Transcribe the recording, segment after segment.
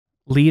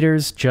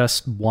Leaders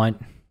just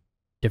want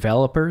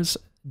developers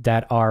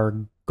that are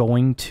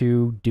going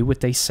to do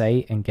what they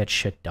say and get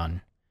shit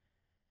done.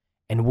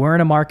 And we're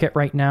in a market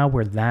right now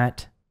where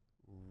that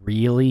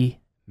really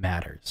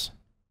matters.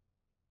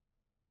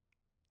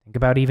 Think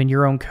about even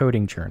your own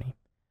coding journey.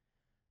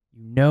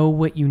 You know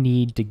what you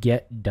need to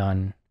get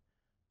done.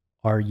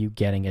 Are you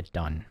getting it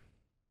done?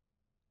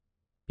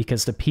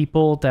 Because the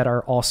people that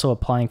are also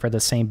applying for the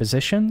same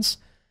positions,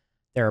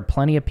 there are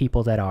plenty of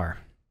people that are.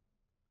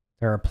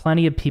 There are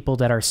plenty of people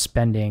that are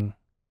spending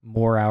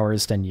more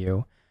hours than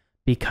you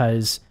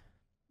because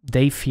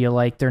they feel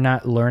like they're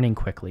not learning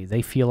quickly.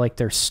 They feel like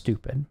they're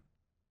stupid.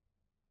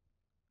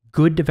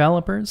 Good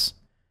developers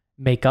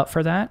make up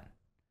for that.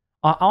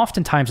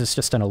 Oftentimes it's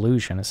just an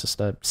illusion. It's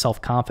just a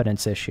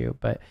self-confidence issue,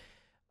 but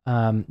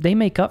they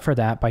make up for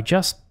that by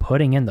just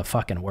putting in the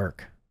fucking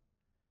work.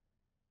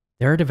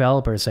 There are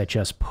developers that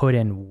just put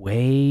in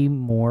way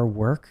more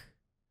work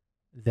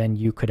than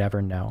you could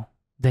ever know,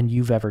 than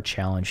you've ever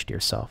challenged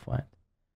yourself with.